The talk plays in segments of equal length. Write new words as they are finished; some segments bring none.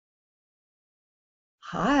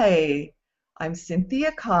Hi, I'm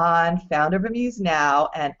Cynthia Kahn, founder of Amuse Now,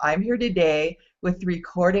 and I'm here today with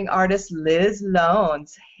recording artist Liz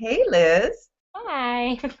Lones. Hey, Liz,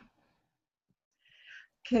 Hi.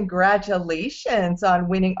 congratulations on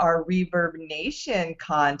winning our Reverb Nation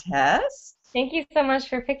contest. Thank you so much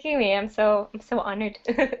for picking me. I'm so honored.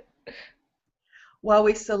 Well,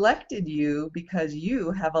 we selected you because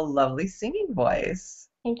you have a lovely singing voice.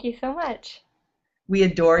 Thank you so much. We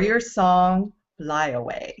adore your song, Fly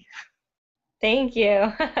Away. Thank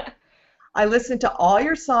you. I listened to all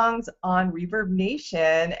your songs on Reverb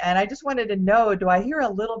Nation, and I just wanted to know, do I hear a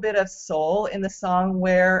little bit of soul in the song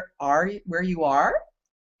Where You Are?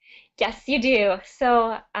 Yes, you do.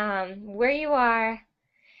 Where You Are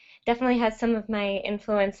definitely has some of my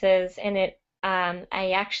influences in it.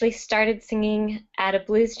 I actually started singing at a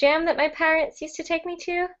blues jam that my parents used to take me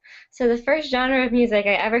to. So the first genre of music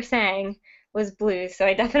I ever sang was blues. So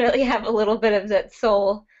I definitely have a little bit of that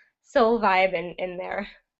soul vibe in there.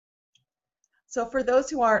 So for those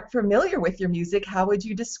who aren't familiar with your music, how would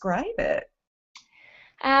you describe it?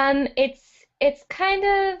 It's kind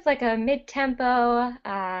of like a mid-tempo,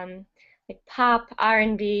 like pop,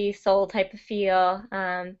 R&B, soul type of feel.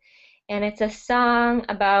 And it's a song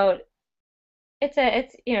about it's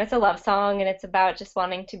a love song and it's about just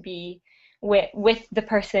wanting to be with the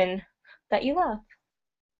person that you love.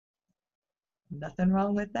 Nothing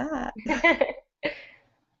wrong with that.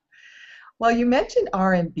 Well, you mentioned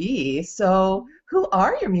R&B, so who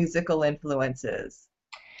are your musical influences?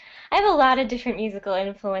 I have a lot of different musical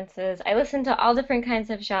influences. I listen to all different kinds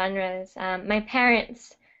of genres. My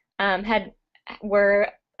parents had were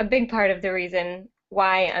a big part of the reason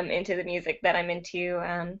why I'm into the music that I'm into.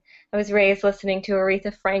 I was raised listening to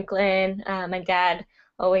Aretha Franklin. My dad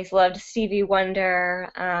always loved Stevie Wonder.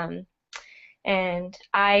 And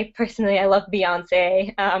I love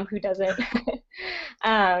Beyonce. Who doesn't?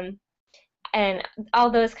 um, and all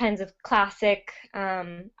those kinds of classic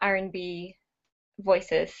R&B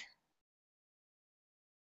voices.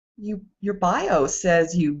 Your bio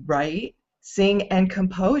says you write, sing, and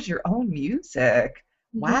compose your own music.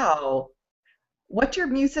 Wow. What's your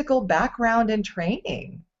musical background and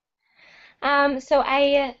training? So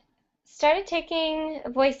I started taking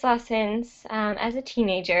voice lessons as a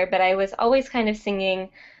teenager, but I was always kind of singing.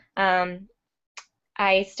 Um,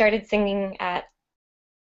 I started singing at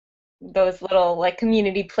those little like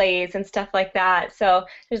community plays and stuff like that. So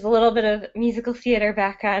there's a little bit of musical theater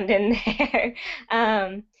background in there.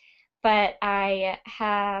 Um, but I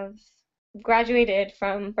have graduated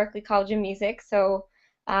from Berklee College of Music, so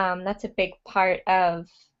that's a big part of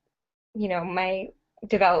my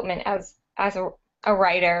development as a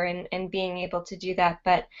writer and being able to do that.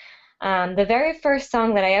 But the very first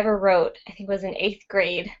song that I ever wrote, I think, was in eighth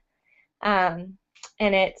grade, um,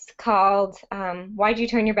 and it's called "Why'd You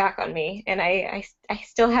Turn Your Back on Me?" And I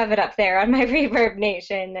still have it up there on my Reverb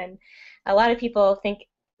Nation, and a lot of people think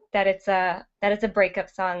that it's a breakup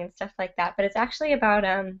song and stuff like that, but it's actually about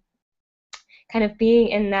kind of being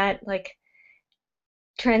in that like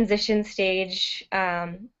transition stage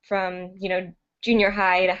from junior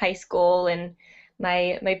high to high school, and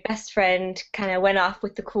my best friend kind of went off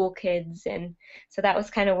with the cool kids, and so that was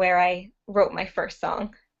kind of where I wrote my first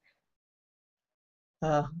song.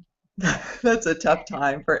 Uh, that's a tough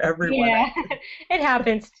time for everyone. Yeah, it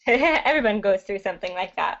happens. Everyone goes through something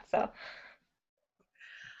like that. So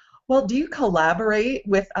Well, do you collaborate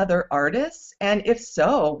with other artists? And if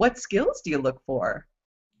so, what skills do you look for?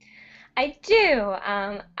 I do.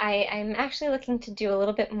 I'm actually looking to do a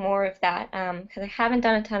little bit more of that because I haven't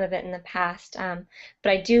done a ton of it in the past.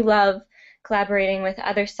 But I do love collaborating with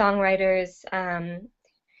other songwriters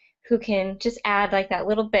who can just add like that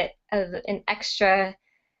little bit of an extra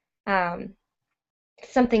um,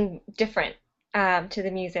 something different to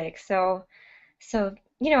the music. So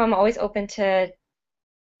I'm always open to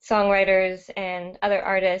songwriters and other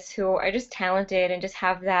artists who are just talented and just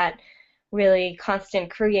have that really constant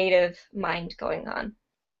creative mind going on.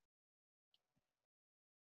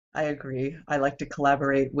 I agree. I like to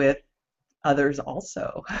collaborate with others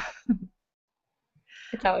also.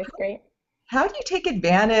 It's always great. How do you take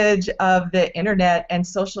advantage of the internet and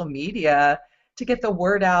social media to get the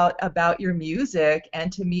word out about your music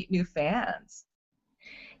and to meet new fans?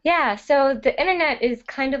 Yeah, so the internet is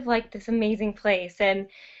kind of like this amazing place, and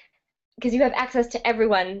because you have access to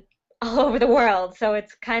everyone all over the world, so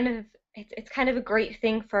it's kind of a great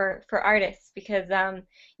thing for artists because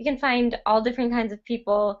you can find all different kinds of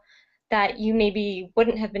people that you maybe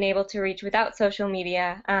wouldn't have been able to reach without social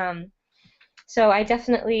media. So I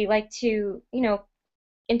definitely like to,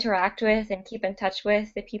 interact with and keep in touch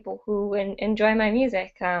with the people who enjoy my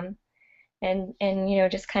music. and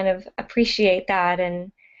just kind of appreciate that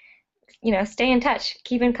and stay in touch,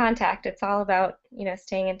 keep in contact. It's all about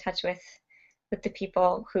staying in touch with the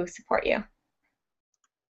people who support you.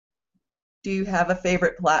 Do you have a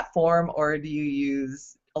favorite platform or do you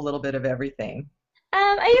use a little bit of everything?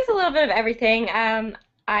 I use a little bit of everything.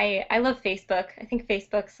 I love Facebook. I think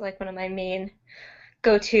Facebook's like one of my main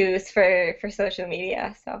go-tos for social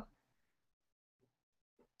media. So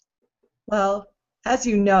Well, as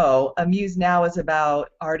you know, Amuse Now is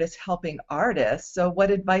about artists helping artists. So, what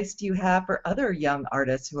advice do you have for other young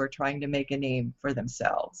artists who are trying to make a name for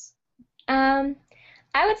themselves? um,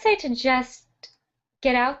 I would say to just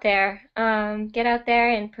get out there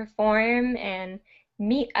and perform and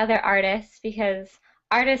meet other artists because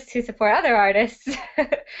artists who support other artists,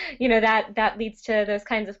 that leads to those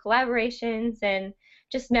kinds of collaborations and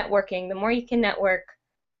just networking. The more you can network,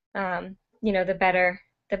 the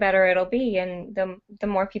better it'll be, and the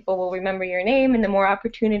more people will remember your name, and the more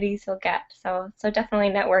opportunities you'll get. So definitely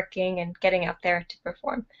networking and getting out there to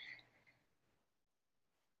perform.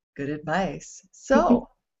 Good advice. So,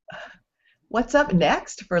 what's up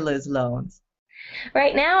next for Liz Loans?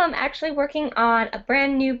 Right now, I'm actually working on a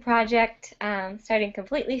brand new project, starting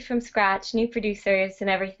completely from scratch, new producers and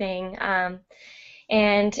everything. And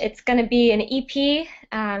it's going to be an EP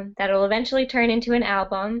that'll eventually turn into an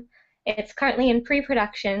album. It's currently in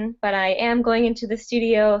pre-production, but I am going into the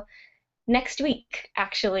studio next week,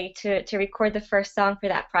 actually, to record the first song for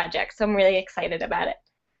that project. So I'm really excited about it.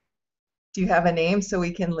 Do you have a name so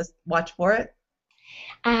we can watch for it?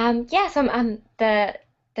 Yeah, so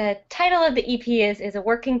the title of the EP is a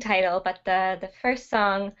working title, but the first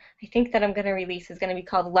song I think that I'm going to release is going to be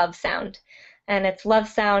called Love Sound, and it's Love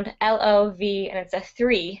Sound LOV, and it's a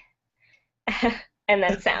three, and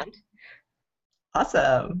then sound.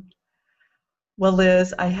 Awesome. Well,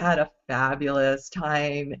 Liz, I had a fabulous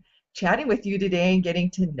time chatting with you today and getting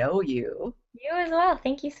to know you. You as well.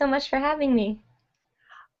 Thank you so much for having me.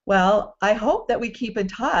 Well, I hope that we keep in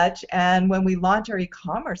touch, and when we launch our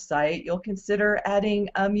e-commerce site, you'll consider adding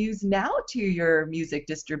Amuse Now to your music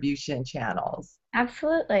distribution channels.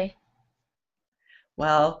 Absolutely.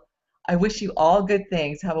 Well, I wish you all good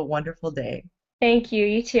things. Have a wonderful day. Thank you.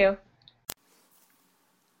 You too.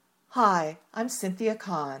 Hi, I'm Cynthia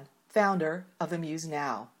Kahn, founder of Amuse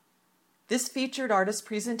Now. This featured artist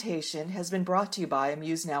presentation has been brought to you by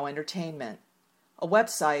Amuse Now Entertainment, a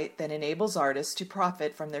website that enables artists to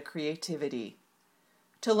profit from their creativity.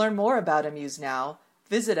 To learn more about Amuse Now,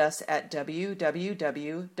 visit us at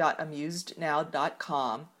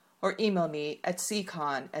www.amusednow.com or email me at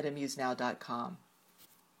ccon@amusenow.com.